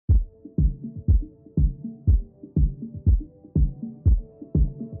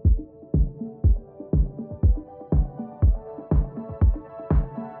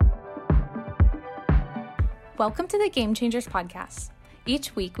Welcome to the Game Changers podcast.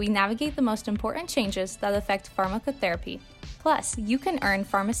 Each week, we navigate the most important changes that affect pharmacotherapy. Plus, you can earn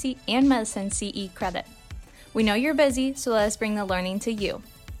pharmacy and medicine CE credit. We know you're busy, so let us bring the learning to you.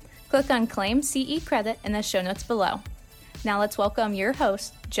 Click on Claim CE credit in the show notes below. Now let's welcome your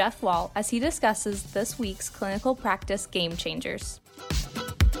host, Jeff Wall, as he discusses this week's clinical practice game changers.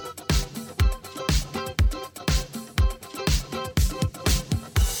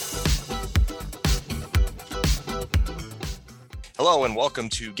 Hello and welcome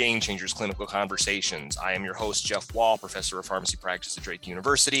to Game Changers Clinical Conversations. I am your host, Jeff Wall, Professor of Pharmacy Practice at Drake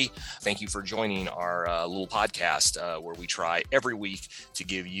University. Thank you for joining our little podcast where we try every week to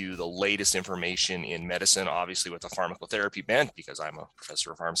give you the latest information in medicine, obviously with a pharmacotherapy bent because I'm a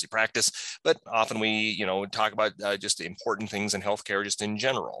professor of pharmacy practice, but often we, talk about just important things in healthcare just in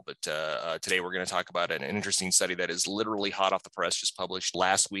general. But today we're going to talk about an interesting study that is literally hot off the press, just published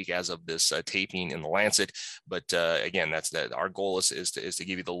last week as of this taping in The Lancet. But again, that's our goal is to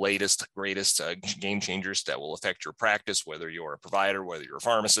give you the latest, greatest game changers that will affect your practice, whether you're a provider, whether you're a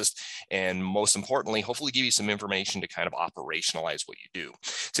pharmacist, and most importantly, hopefully give you some information to kind of operationalize what you do.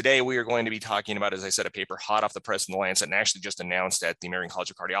 Today, we are going to be talking about, as I said, a paper hot off the press in The Lancet and actually just announced at the American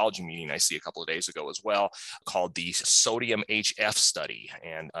College of Cardiology meeting I see a couple of days ago as well, called the Sodium HF study,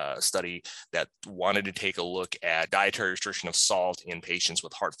 and a study that wanted to take a look at dietary restriction of salt in patients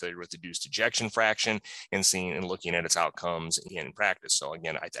with heart failure with reduced ejection fraction and looking at its outcomes in practice. So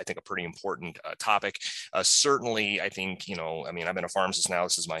again, I think a pretty important topic. Certainly, I think, I've been a pharmacist now.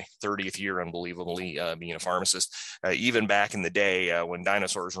 This is my 30th year, unbelievably, being a pharmacist. Even back in the day when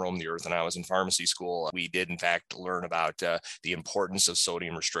dinosaurs roamed the earth and I was in pharmacy school, we did in fact learn about the importance of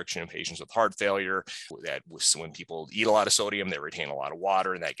sodium restriction in patients with heart failure. That when people eat a lot of sodium, they retain a lot of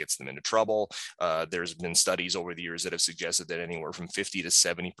water and that gets them into trouble. There's been studies over the years that have suggested that anywhere from 50 to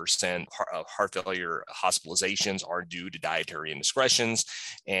 70% of heart failure hospitalizations are due to dietary indiscretions.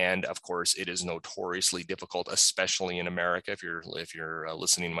 And of course, it is notoriously difficult, especially in America. If you're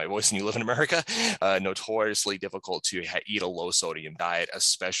listening to my voice and you live in America, notoriously difficult to eat a low sodium diet,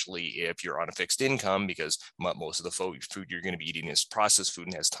 especially if you're on a fixed income, because most of the food you're going to be eating is processed food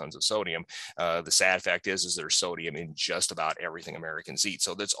and has tons of sodium. The sad fact is there's sodium in just about everything Americans eat.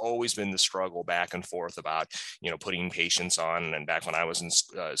 So there's always been the struggle back and forth about, putting patients on. And back when I was in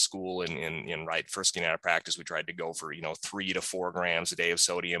school and right first getting out of practice, we tried to go for 3 to 4 grams a day of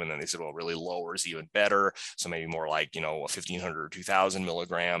sodium, and then they said, well, really lower is even better, so maybe more like 1,500 or 2,000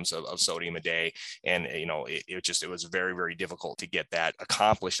 milligrams of sodium a day. And it was very, very difficult to get that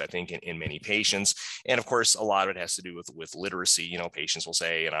accomplished, I think, in many patients. And of course, a lot of it has to do with literacy. Patients will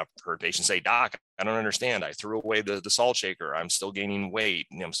say, and I've heard patients say, doc, I don't understand, I threw away the salt shaker, I'm still gaining weight,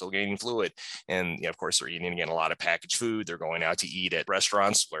 I'm still gaining fluid. And of course, they're eating again a lot of packaged food. They're going out to eat at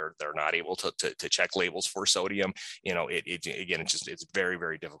restaurants where they're not able to check labels for sodium. It's very,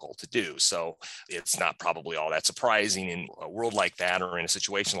 very difficult to do. So it's not probably all that surprising in a world like that or in a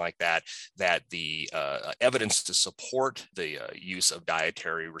situation like that, that the evidence to support the use of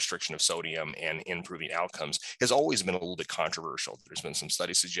dietary restriction of sodium and improving outcomes has always been a little bit controversial. There's been some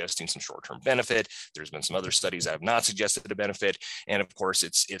studies suggesting some short-term benefit. There's been some other studies that have not suggested a benefit. And of course,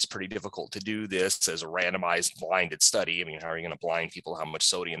 it's pretty difficult to do this as a randomized blinded study. I mean, how are you going to blind people how much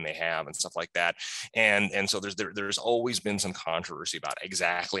sodium they have and stuff like that? And so there's always been some controversy about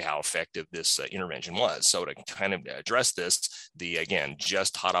exactly how effective this intervention was. So to kind of address this,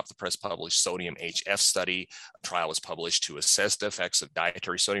 just hot off the press published Sodium HF study trial was published to assess the effects of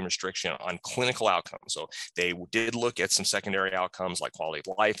dietary sodium restriction on clinical outcomes. So they did look at some secondary outcomes like quality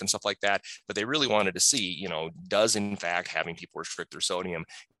of life and stuff like that, but they really wanted to see, does in fact having people restrict their sodium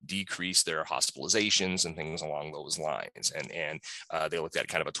decrease their hospitalizations and things along those lines. And they looked at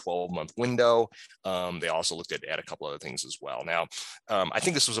kind of a 12-month window. They also looked at a couple other things as well. Now, I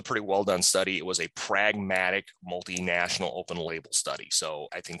think this was a pretty well done study. It was a pragmatic, multinational, open label study. So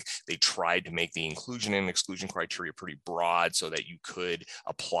I think they tried to make the inclusion and exclusion criteria pretty broad so that you could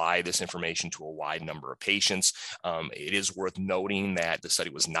apply this information to a wide number of patients. It is worth noting that the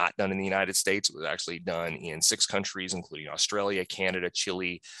study was not done in the United States. It was actually done in 6 countries, including Australia, Canada,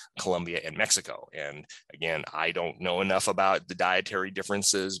 Chile, Colombia, and Mexico. And again, I don't know enough about the dietary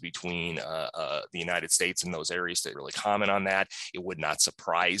differences between the United States and those areas to really comment on that. It would not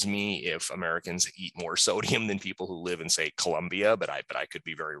surprise me if Americans eat more sodium than people who live in, say, Colombia, but I could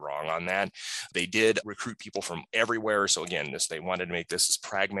be very wrong on that. They did recruit people from everywhere. So again, they wanted to make this as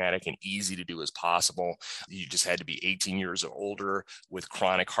pragmatic and easy to do as possible. You just had to be 18 years or older with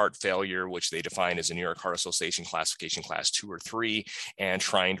chronic heart failure, which they define as a New York Heart Association classification class 2 or 3, and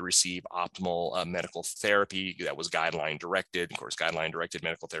trying trying to receive optimal medical therapy that was guideline directed. Of course, guideline directed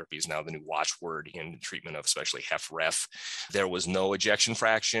medical therapy is now the new watchword in treatment of especially HFrEF. There was no ejection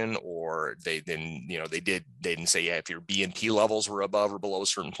fraction, or they didn't say, yeah, if your BNP levels were above or below a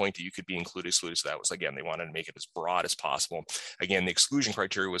certain point that you could be included, excluded. So that was, again, they wanted to make it as broad as possible. Again, the exclusion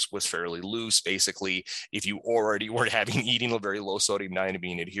criteria was fairly loose. Basically, if you already were eating a very low sodium diet and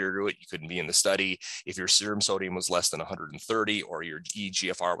being adhered to it, you couldn't be in the study. If your serum sodium was less than 130, or your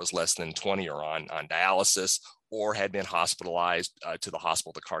eGFR was less than 20, or on dialysis, or had been hospitalized to the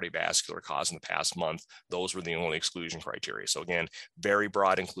hospital with a cardiovascular cause in the past month, those were the only exclusion criteria. So again, very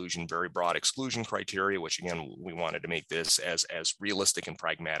broad inclusion, very broad exclusion criteria, which again, we wanted to make this as realistic and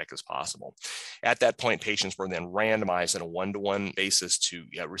pragmatic as possible. At that point, patients were then randomized on a 1-to-1 basis to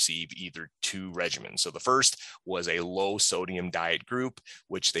receive either two regimens. So the first was a low sodium diet group,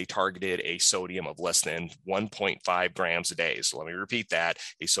 which they targeted a sodium of less than 1.5 grams a day. So let me repeat that,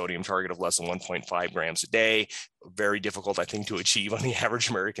 a sodium target of less than 1.5 grams a day. Very difficult, I think, to achieve on the average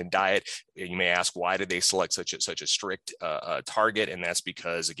American diet. You may ask, why did they select such a strict target? And that's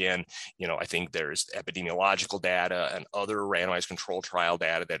because, again, I think there's epidemiological data and other randomized control trial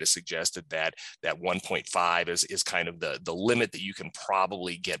data that has suggested that 1.5 is kind of the limit that you can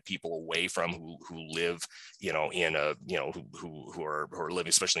probably get people away from who live, who are living,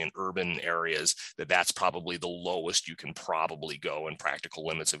 especially in urban areas, that's probably the lowest you can probably go in practical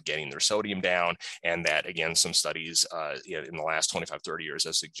limits of getting their sodium down. And that, again, some studies in the last 25, 30 years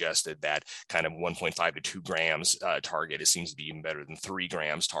have suggested that kind of 1.5 to 2 grams target, it seems to be even better than 3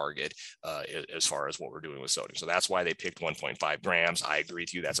 grams target as far as what we're doing with sodium. So that's why they picked 1.5 grams. I agree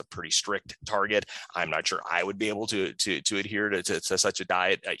with you. That's a pretty strict target. I'm not sure I would be able to adhere to such a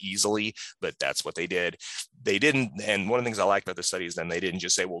diet easily, but that's what they did. They didn't, and one of the things I like about the study is then they didn't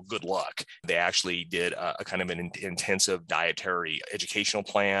just say, well, good luck. They actually did a kind of an intensive dietary educational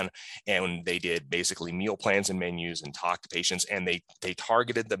plan, and they did basically meal plans and menus and talked to patients, and they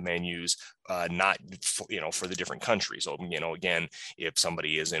targeted the menus not for the different countries. So again, if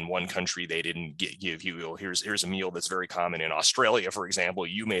somebody is in one country, they didn't give you, here's a meal that's very common in Australia, for example.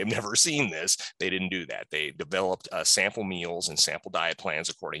 You may have never seen this. They didn't do that. They developed sample meals and sample diet plans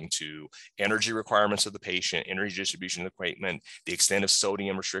according to energy requirements of the patient, energy distribution equipment, the extent of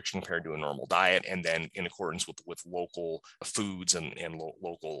sodium restriction compared to a normal diet, and then in accordance with local foods and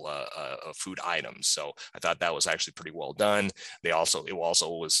local food items. So I thought that was actually pretty well done. It also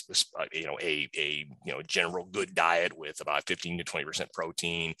was a general good diet with about 15 to 20%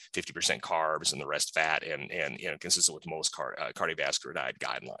 protein, 50% carbs, and the rest fat, and consistent with most cardiovascular diet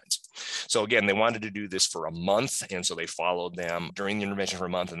guidelines. So again, they wanted to do this for a month, and so they followed them during the intervention for a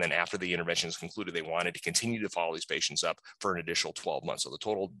month, and then after the intervention was concluded, they wanted to continue to follow these patients up for an additional 12 months. So the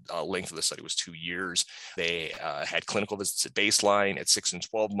total length of the study was 2 years. They had clinical visits at baseline at 6 and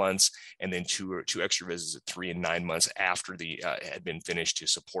 12 months, and then two extra visits at 3 and 9 months after the had been finished to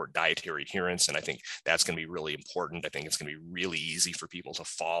support dietary adherence. And I think that's going to be really important. I think it's going to be really easy for people to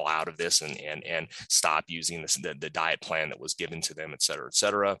fall out of this and stop using the diet plan that was given to them, et cetera, et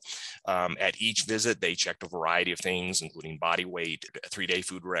cetera. At each visit, they checked a variety of things, including body weight, a 3-day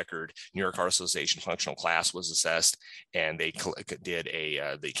food record, New York Heart Association functional class was assessed, and they did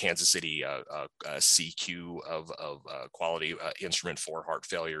the Kansas City CQ of quality instrument for heart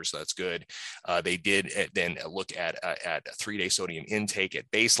failure. So that's good. They did then look at a 3-day sodium intake at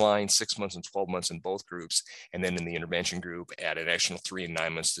baseline, 6 months and 12 months in both groups, and then in the intervention group at an additional 3 and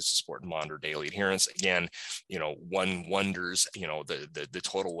 9 months to support and monitor daily adherence. Again, one wonders, the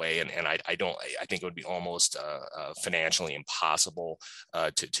total way, and I think it would be almost financially impossible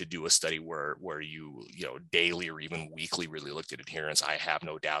to do a study where you daily or even weekly really looked at adherence. I have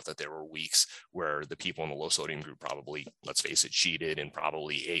no doubt that there were weeks where the people in the low sodium group probably, let's face it, cheated and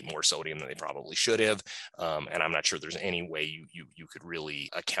probably ate more sodium than they probably should have. And I'm not sure there's any way you could really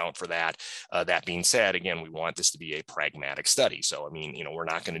account for that. That being said, again, we want this to be a pragmatic study. So, we're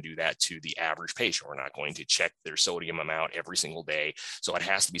not going to do that to the average patient. We're not going to check their sodium amount every single day. So it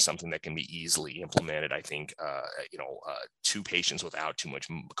has to be something that can be easily implemented, I think, to patients without too much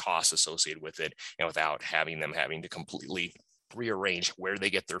cost associated with it, and without having to completely rearrange where they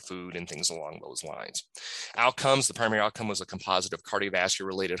get their food and things along those lines. Outcomes, the primary outcome was a composite of cardiovascular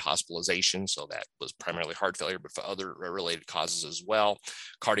related hospitalization. So that was primarily heart failure, but for other related causes as well.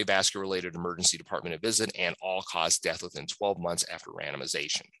 Cardiovascular related emergency department visit, and all cause death within 12 months after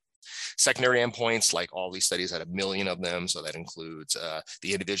randomization. Secondary endpoints, like all these studies, had 1 million of them. So that includes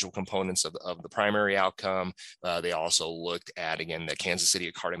the individual components of the primary outcome. They also looked at, again, the Kansas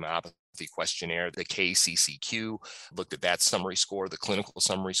City cardiomyopathy questionnaire, the KCCQ, looked at that summary score, the clinical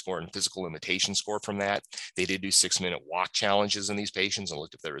summary score, and physical limitation score from that. They did do 6-minute walk challenges in these patients and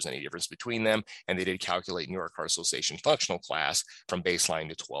looked if there was any difference between them. And they did calculate New York Heart Association functional class from baseline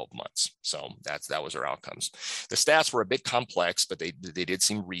to 12 months. So that was our outcomes. The stats were a bit complex, but they did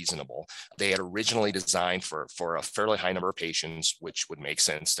seem reasonable. They had originally designed for a fairly high number of patients, which would make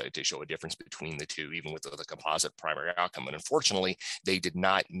sense to show a difference between the two, even with the composite primary outcome. And unfortunately, they did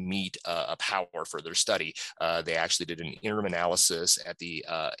not meet a power for their study. They actually did an interim analysis at the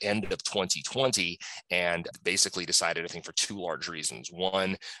end of 2020 and basically decided, I think, for two large reasons.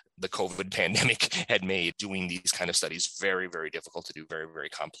 One, the COVID pandemic had made doing these kind of studies very, very difficult to do, very, very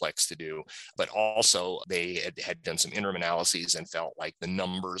complex to do. But also they had done some interim analyses and felt like the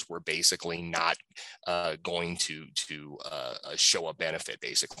numbers were basically not going to show a benefit,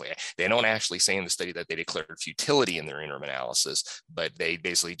 basically. They don't actually say in the study that they declared futility in their interim analysis, but they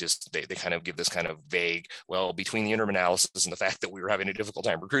basically just, they kind of give this kind of vague, well, between the interim analysis and the fact that we were having a difficult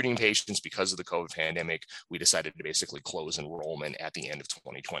time recruiting patients because of the COVID pandemic, we decided to basically close enrollment at the end of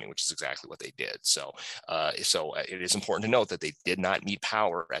 2020. Which is exactly what they did. So it is important to note that they did not meet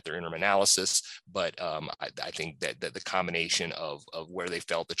power at their interim analysis, but I think that the combination of where they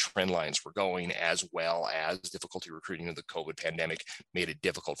felt the trend lines were going, as well as difficulty recruiting of the COVID pandemic, made it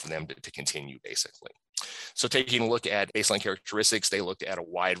difficult for them to continue, basically. So taking a look at baseline characteristics, they looked at a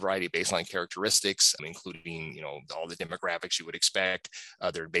wide variety of baseline characteristics, including, all the demographics you would expect,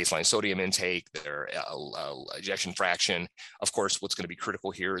 their baseline sodium intake, their ejection fraction. Of course, what's going to be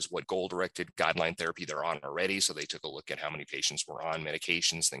critical here is what goal-directed guideline therapy they're on already. So they took a look at how many patients were on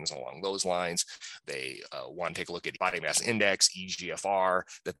medications, things along those lines. They want to take a look at body mass index, eGFR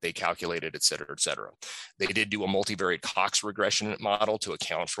that they calculated, et cetera, et cetera. They did do a multivariate Cox regression model to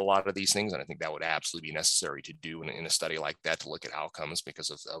account for a lot of these things. And I think that would absolutely be necessary to do in a study like that, to look at outcomes because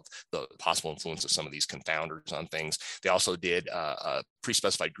of the possible influence of some of these confounders on things. They also did a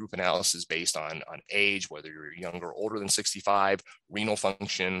pre-specified group analysis based on age, whether you're younger or older than 65, renal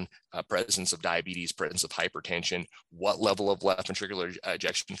function, presence of diabetes, presence of hypertension, what level of left ventricular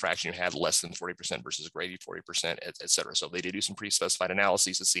ejection fraction you had, less than 40% versus greater 40%, et cetera. So they did do some pre-specified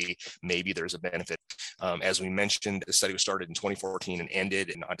analyses to see maybe there's a benefit. As we mentioned, the study was started in 2014 and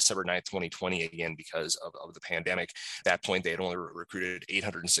ended on December 9th, 2020, again, because of the pandemic. At that point, they had only recruited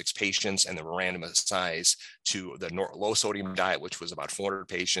 806 patients, and they were randomized to the low sodium diet, which was about 400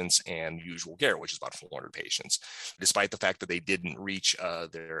 patients, and usual care, which is about 400 patients. Despite the fact that they didn't reach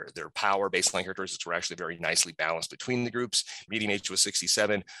their power, baseline characteristics were actually very nicely balanced between the groups. Median age was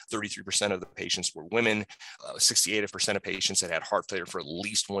 67, 33% of the patients were women, 68% of patients had heart failure for at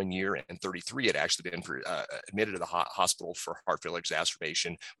least 1 year, and 33 had actually been admitted to the hospital for heart failure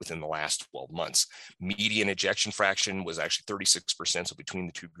exacerbation within the last 12 months. Median ejection fraction was actually 36%, so between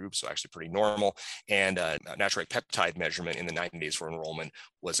the two groups, so actually pretty normal. And natriuretic peptide measurement in the 90 days for enrollment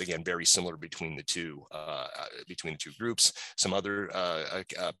was, again, very similar between the two groups. Some other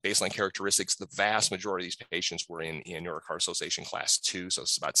baseline characteristics: the vast majority of these patients were in New York Heart Association class 2, so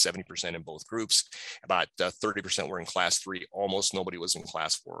it's about 70% in both groups. About 30% were in class 3. Almost nobody was in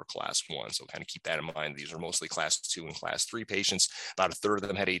class 4 or class 1, so kind of keep that in mind. These are mostly class 2 and class 3 patients. About a third of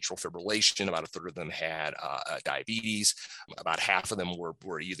them had atrial fibrillation. About a third of them had diabetes. About half of them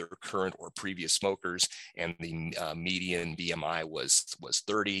were either current or previous smokers, and the median BMI was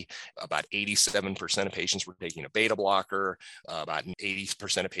 30. About 87% of patients were taking a beta blocker. About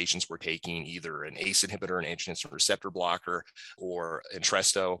 80% of patients were taking either an ACE inhibitor, an angiotensin receptor blocker, or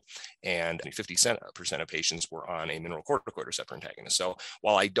Entresto, and 50% of patients were on a mineralocorticoid receptor antagonist. So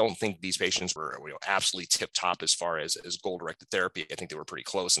while I don't think these patients were absolutely tip top as far as goal-directed therapy, I think they were pretty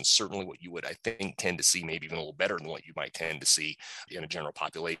close, and certainly what you would, I think, tend to see, maybe even a little better than what you might tend to see in a general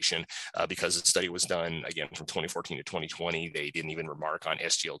population, because the study was done, again, from 2014 to 2020. They didn't even remark on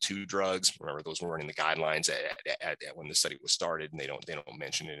SGLT2 drugs. Remember, those weren't in the guidelines at when the study was started, and they don't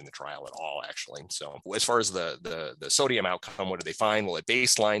mention it in the trial at all, actually. So as far as the sodium outcome, what did they find? Well, at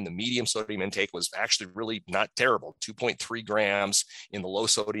baseline, the medium sodium intake was actually really not terrible: 2.3 grams in the low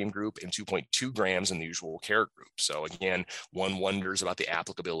sodium group and 2.2 grams in the usual care group. So again, one wonders about the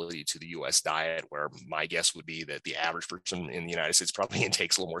applicability to the U.S. diet, where my guess would be that the average person in the United States probably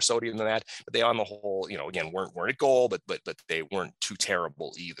intakes a little more sodium than that. But they, on the whole, again, weren't at goal, but they weren't too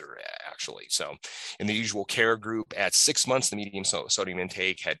terrible either, actually. So in the usual care group at 6 months, the median sodium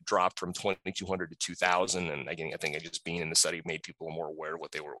intake had dropped from 2,200 to 2,000. And again, I think just being in the study made people more aware of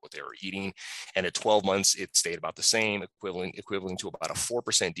what they were eating. And at 12 months, it stayed about the same, equivalent to about a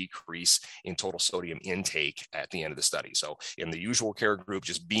 4% decrease in total sodium intake at the end of the study. So in the usual care group,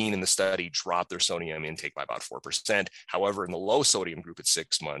 just being in the study dropped their sodium intake by about 4%. However, in the low sodium group at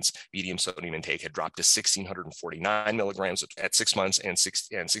 6 months, median sodium intake had dropped to 1,649 milligrams at 6 months and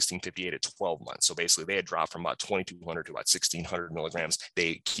 1,658 at 12 months. So basically, they had dropped from about 2,200 to about 1,600 milligrams.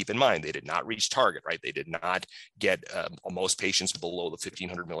 They keep in mind, they did not reach target, right? They did not get most patients below the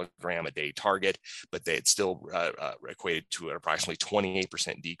 1,500 milligram a day target, but they had still equated to an approximately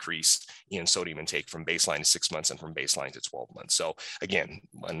 28% decrease in sodium intake from baseline to 6 months and from baseline to 12 months. So again,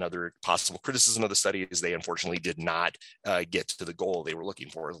 another possible criticism of the study is they unfortunately did not get to the goal they were looking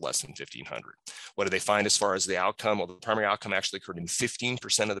for, less than 1,500. What did they find as far as the outcome? Well, the primary outcome actually occurred in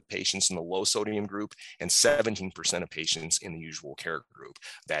 15% of the patients in the low sodium group and 17% of patients in the usual care group.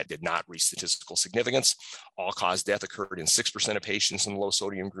 That did not reach statistical significance. All-cause death occurred in 6% of patients in the low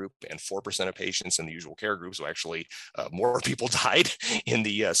sodium group and 4% of patients in the usual care group. So actually more people died in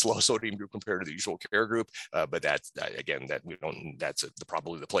the low sodium group compared to the usual care group. But that's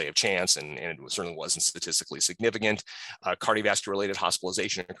probably the play of chance, and it certainly wasn't statistically significant. Cardiovascular related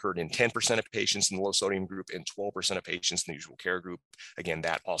hospitalization occurred in 10% of patients in the low sodium group and 12% of patients in the usual care group. Again,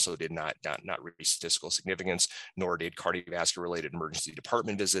 that also did not reach statistical significance, nor did cardiovascular related emergency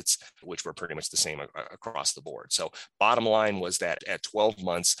department visits, which were pretty much the same across the board. So bottom line was that at 12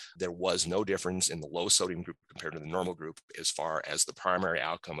 months, there was no difference in the low sodium group compared to the normal group as far as the primary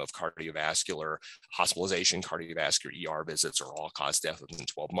outcome of cardiovascular hospitalization, cardiovascular ER visits, or all-cause death within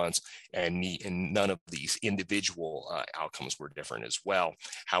 12 months. And none of these individual outcomes were different as well.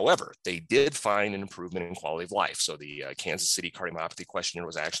 However, they did find an improvement in quality of life. So the Kansas City Cardiomyopathy Questionnaire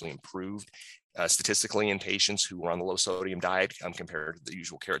was actually improved statistically in patients who were on the low sodium diet compared to the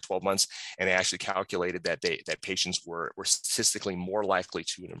usual care at 12 months. And they actually calculated that patients were statistically more likely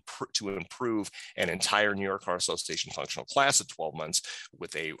to improve an entire New York Heart Association functional class at 12 months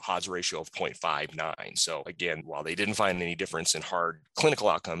with a odds ratio of 0.59. So again, while they didn't find any difference in hard clinical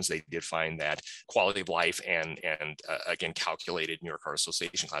outcomes, they did find that quality of life and again, calculated New York Heart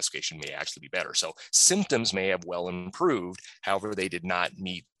Association classification may actually be better. So symptoms may have well improved. However, they did not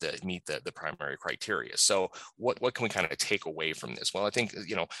meet the primary criteria. So what can we kind of take away from this? Well, I think,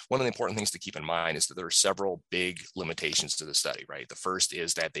 one of the important things to keep in mind is that there are several big limitations to the study, right? The first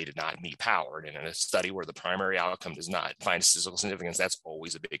is that they did not meet power. And in a study where the primary outcome does not find statistical significance, that's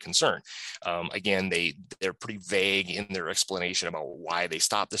always a big concern. Again, they're pretty vague in their explanation about why they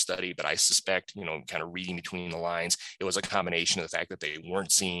stopped the study, but I suspect, kind of reading between the lines, it was a combination of the fact that they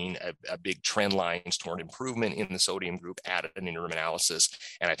weren't seeing a big trend lines toward improvement in the sodium group at an interim analysis.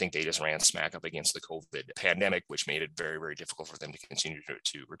 And I think they just ran smack up against the COVID pandemic, which made it very, very difficult for them to continue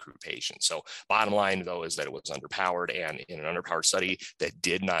to recruit patients. So bottom line, though, is that it was underpowered. And in an underpowered study that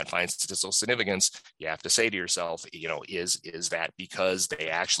did not find statistical significance, you have to say to yourself, is that because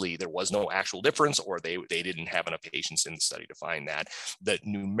there was no actual difference, or they didn't have enough patients in the study to find that? That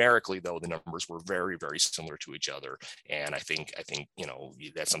numerically, though, the numbers were very, very similar to each other. And I think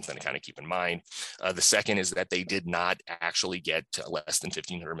that's something to kind of keep in mind. The second is that they did not actually get to less than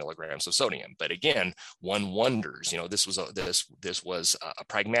 1,500 milligrams of sodium. But again, one wonders, this was a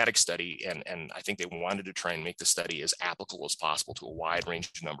pragmatic study, and I think they wanted to try and make the study as applicable as possible to a wide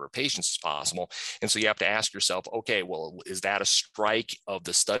range number of patients as possible. And so you have to ask yourself, okay, well, is that a strike of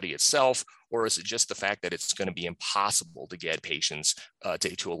the study itself? Or is it just the fact that it's going to be impossible to get patients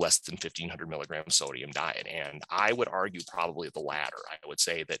to a less than 1,500 milligram sodium diet? And I would argue probably the latter. I would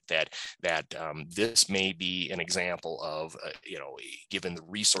say that this may be an example of, given the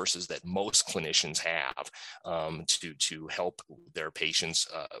resources that most clinicians have to help their patients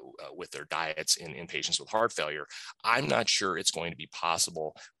with their diets in patients with heart failure, I'm not sure it's going to be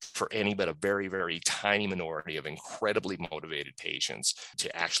possible for any but a very, very tiny minority of incredibly motivated patients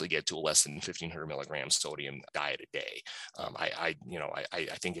to actually get to a less than 1,500 milligrams sodium diet a day. I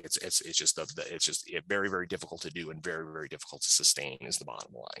think it's just very, very difficult to do and very, very difficult to sustain is the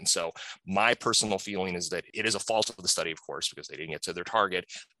bottom line. So my personal feeling is that it is a fault of the study, of course, because they didn't get to their target,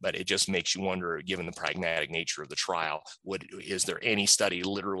 but it just makes you wonder, given the pragmatic nature of the trial, is there any study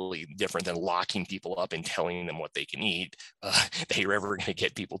literally different than locking people up and telling them what they can eat that you're ever going to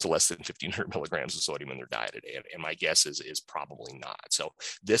get people to less than 1,500 milligrams of sodium in their diet a day? And my guess is probably not. So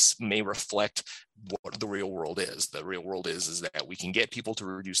this may reflect what the real world is. The real world is that we can get people to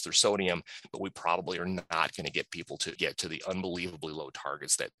reduce their sodium, but we probably are not going to get people to get to the unbelievably low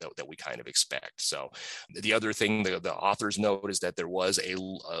targets that we kind of expect. So the other thing the authors note is that there was a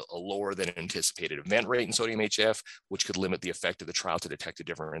lower than anticipated event rate in sodium HF, which could limit the effect of the trial to detect a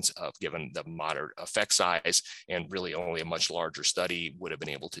difference given the moderate effect size, and really only a much larger study would have been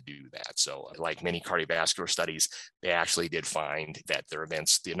able to do that. So like many cardiovascular studies, they actually did find that their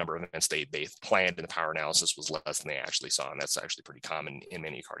events, the number of events they planned in the power analysis was less than they actually saw. And that's actually pretty common in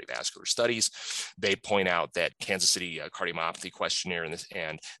many cardiovascular studies. They point out that Kansas City Cardiomyopathy Questionnaire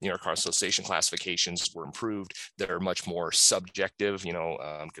and New York Heart Association classifications were improved. They're much more subjective,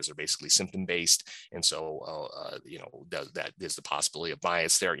 because they're basically symptom-based. And so, that is the possibility of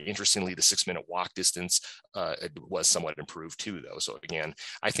bias there. Interestingly, the 6-minute walk distance was somewhat improved too, though. So again,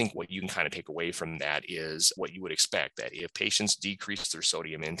 I think what you can kind of take away from that is what you would expect, that if patients decrease their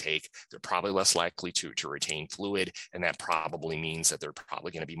sodium intake, they're probably less likely to retain fluid, and that probably means that they're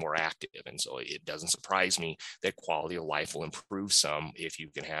probably going to be more active. And so it doesn't surprise me that quality of life will improve some if you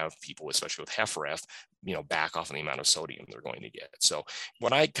can have people, especially with HFrEF, back off on the amount of sodium they're going to get. So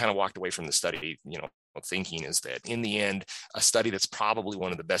what I kind of walked away from the study, thinking is that in the end, a study that's probably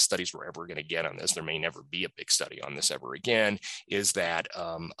one of the best studies we're ever going to get on this, there may never be a big study on this ever again, is that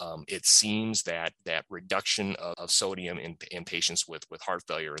it seems that reduction of sodium in patients with heart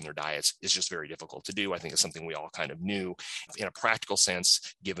failure in their diets is just very difficult to do. I think it's something we all kind of knew. In a practical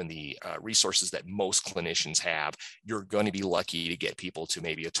sense, given the resources that most clinicians have, you're going to be lucky to get people to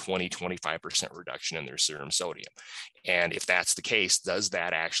maybe a 20-25% reduction in their serum sodium. And if that's the case, does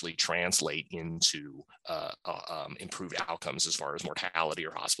that actually translate into improved outcomes as far as mortality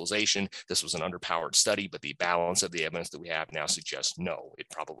or hospitalization? This was an underpowered study, but the balance of the evidence that we have now suggests no, it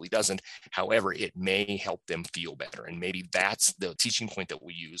probably doesn't. However, it may help them feel better. And maybe that's the teaching point that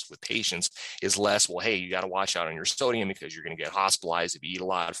we use with patients is less, well, hey, you got to watch out on your sodium because you're going to get hospitalized if you eat a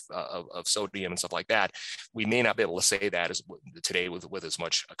lot of sodium and stuff like that. We may not be able to say that today with as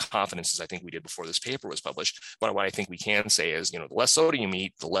much confidence as I think we did before this paper was published. But what I think we can say is, the less sodium you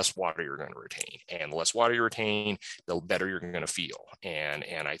eat, the less water you're going to retain. And the less water you retain, the better you're going to feel. And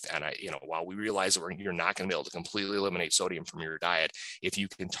I while we realize that you're not going to be able to completely eliminate sodium from your diet, if you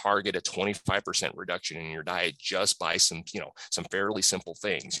can target a 25% reduction in your diet just by some fairly simple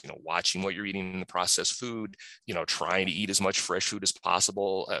things, watching what you're eating in the processed food, trying to eat as much fresh food as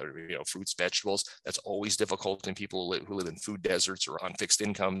possible, fruits, vegetables. That's always difficult in people who live in food deserts or on fixed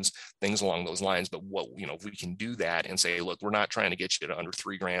incomes, things along those lines. But if we can do that and say, look, we're not trying to get you to under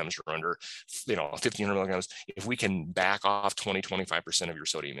 3 grams or under, 1,500 milligrams. If we can back off 20-25% of your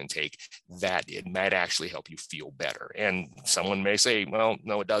sodium intake, that it might actually help you feel better. And someone may say, well,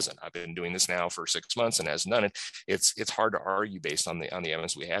 no, it doesn't. I've been doing this now for 6 months and hasn't done it. It's hard to argue based on the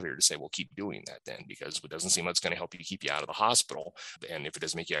evidence we have here to say, well, keep doing that then, because it doesn't seem like it's going to help you keep you out of the hospital. And if it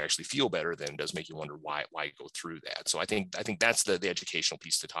doesn't make you actually feel better, then it does make you wonder why go through that. So I think that's the educational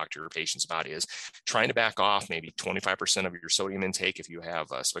piece to talk to your patients about, is trying to back off maybe 25% of your sodium intake if you have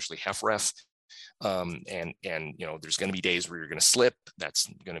especially HFrEF. And there's going to be days where you're going to slip. That's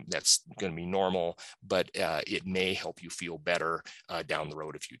going to be normal, but it may help you feel better down the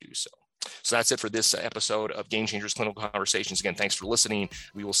road if you do so. So that's it for this episode of Game Changers Clinical Conversations. Again, thanks for listening.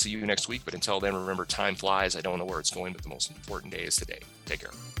 We will see you next week. But until then, remember, time flies. I don't know where it's going, but the most important day is today. Take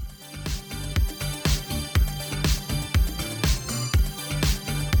care.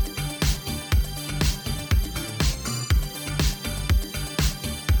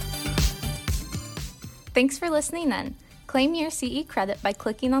 Thanks for listening in. Claim your CE credit by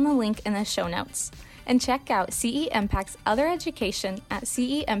clicking on the link in the show notes. And check out CE Impact's other education at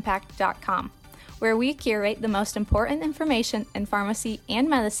ceimpact.com, where we curate the most important information in pharmacy and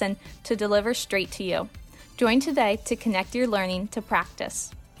medicine to deliver straight to you. Join today to connect your learning to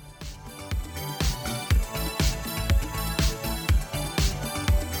practice.